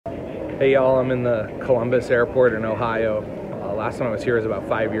Hey y'all, I'm in the Columbus airport in Ohio. Last time I was here was about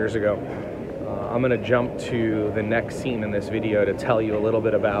 5 years ago. I'm gonna jump to the next scene in this video to tell you a little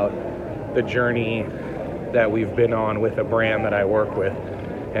bit about the journey that we've been on with a brand that I work with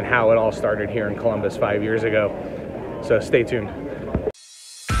and how it all started here in Columbus 5 years ago. So stay tuned.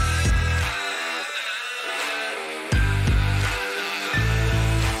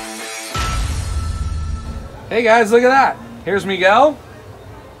 Hey guys, look at that. Here's Miguel.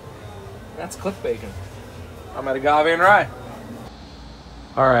 That's Cliff Bacon. I'm at Agave and Rye.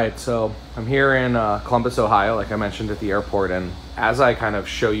 All right, so I'm here in Columbus, Ohio, like I mentioned at the airport, and as I kind of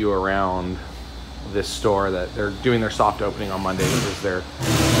show you around this store that they're doing their soft opening on Monday, which is their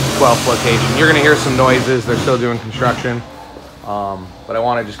 12th location. You're gonna hear some noises, they're still doing construction, but I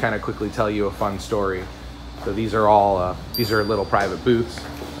wanna just kind of quickly tell you a fun story. So these are all, these are little private booths.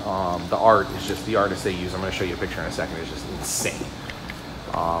 The art is just the artist they use. I'm gonna show you a picture in a second, it's just insane.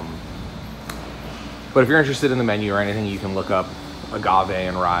 But if you're interested in the menu or anything, you can look up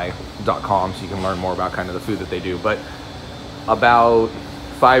agaveandrye.com so you can learn more about kind of the food that they do. But about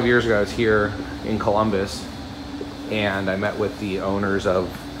 5 years ago, I was here in Columbus and I met with the owners of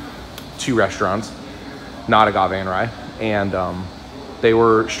 2 restaurants, not Agave and Rye, and they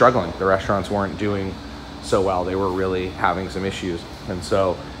were struggling. The restaurants weren't doing so well. They were really having some issues. And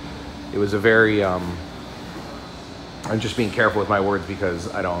so it was a very, I'm just being careful with my words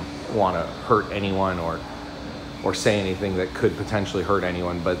because I don't want to hurt anyone or say anything that could potentially hurt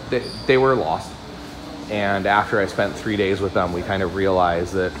anyone, but they were lost. And after I spent 3 days with them, we kind of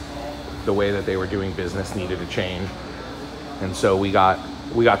realized that the way that they were doing business needed to change. And so we got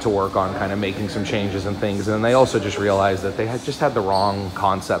to work on kind of making some changes and things. And they also just realized that they had just had the wrong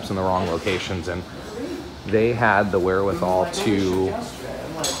concepts and the wrong locations, and they had the wherewithal to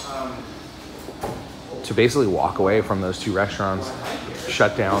basically walk away from those 2 restaurants,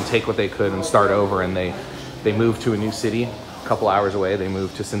 shut down, take what they could and start over. And they moved to a new city a couple hours away. They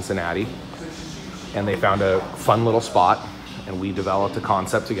moved to Cincinnati and they found a fun little spot, and we developed a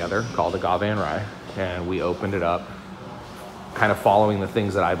concept together called Agave and Rye, and we opened it up kind of following the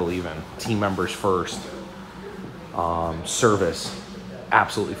things that I believe in. Team members first, service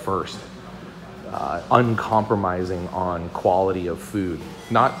absolutely first, uncompromising on quality of food.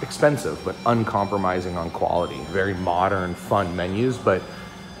 Not expensive, but uncompromising on quality. Very modern, fun menus, but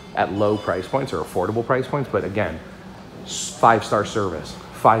at low price points or affordable price points. But again, 5-star service,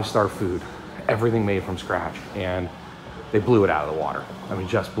 5-star food, everything made from scratch. And they blew it out of the water. I mean,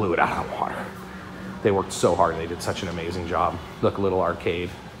 just blew it out of the water. They worked so hard. They did such an amazing job. Look, a little arcade.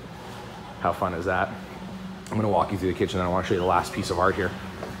 How fun is that? I'm gonna walk you through the kitchen and I wanna show you the last piece of art here.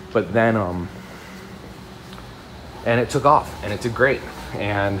 But then, and it took off and it did great.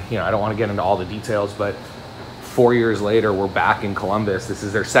 And you know, I don't want to get into all the details, but 4 years later, we're back in Columbus. This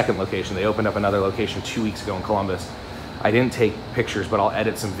is their 2nd location. They opened up another location 2 weeks ago in Columbus. I didn't take pictures, but I'll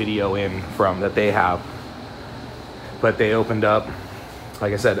edit some video in from that they have. But they opened up,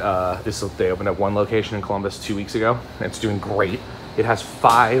 like I said, they opened up 1 location in Columbus 2 weeks ago. And it's doing great. It has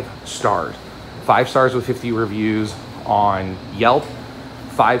 5 stars. 5 stars with 50 reviews on Yelp.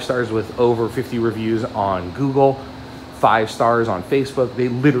 5 stars with over 50 reviews on Google. 5 stars on Facebook. They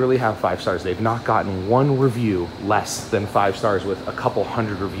literally have 5 stars. They've not gotten 1 review less than 5 stars with a couple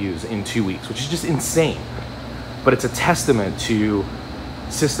hundred reviews in 2 weeks, which is just insane. But it's a testament to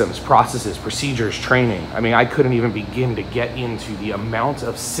systems, processes, procedures, training. I mean, I couldn't even begin to get into the amount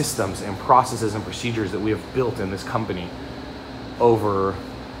of systems and processes and procedures that we have built in this company over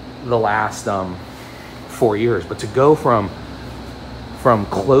the last 4 years. But to go from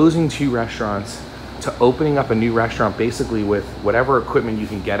closing 2 restaurants to opening up a new restaurant basically with whatever equipment you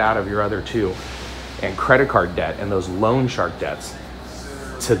can get out of your other 2 and credit card debt and those loan shark debts,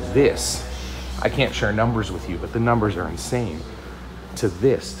 to this, I can't share numbers with you, but the numbers are insane, to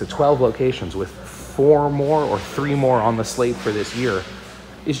this, to 12 locations with 4 more or 3 more on the slate for this year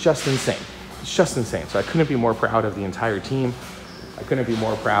is just insane. It's just insane. So I couldn't be more proud of the entire team. I couldn't be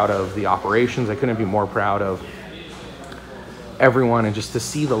more proud of the operations. I couldn't be more proud of everyone, and just to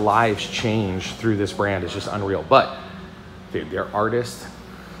see the lives change through this brand is just unreal. But dude, their artist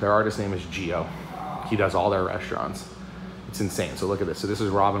name is Gio. He does all their restaurants. It's insane. So look at this. So this is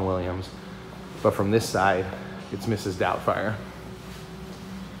Robin Williams, but from this side, it's Mrs. Doubtfire.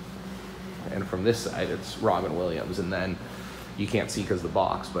 And from this side, it's Robin Williams. And then you can't see because of the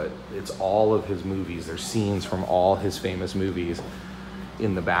box, but it's all of his movies. There's scenes from all his famous movies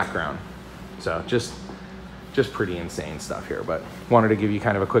in the background. So just pretty insane stuff here, but wanted to give you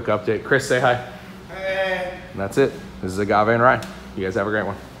kind of a quick update. Chris, say hi. Hey. And that's it. This is Agave and Rye. You guys have a great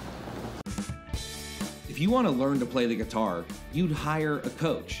one. If you want to learn to play the guitar, you'd hire a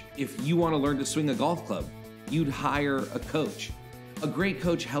coach. If you want to learn to swing a golf club, you'd hire a coach. A great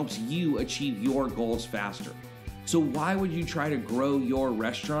coach helps you achieve your goals faster. So why would you try to grow your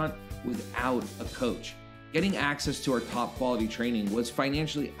restaurant without a coach? Getting access to our top quality training was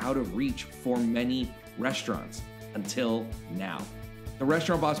financially out of reach for many restaurants until now. The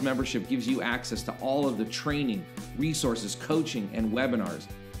Restaurant Boss membership gives you access to all of the training, resources, coaching, and webinars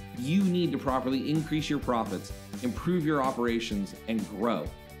you need to properly increase your profits, improve your operations, and grow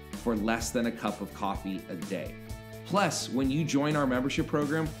for less than a cup of coffee a day. Plus, when you join our membership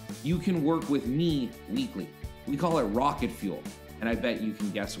program, you can work with me weekly. We call it Rocket Fuel, and I bet you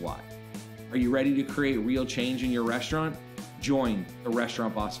can guess why. Are you ready to create real change in your restaurant? Join the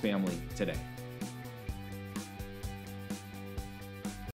Restaurant Boss family today.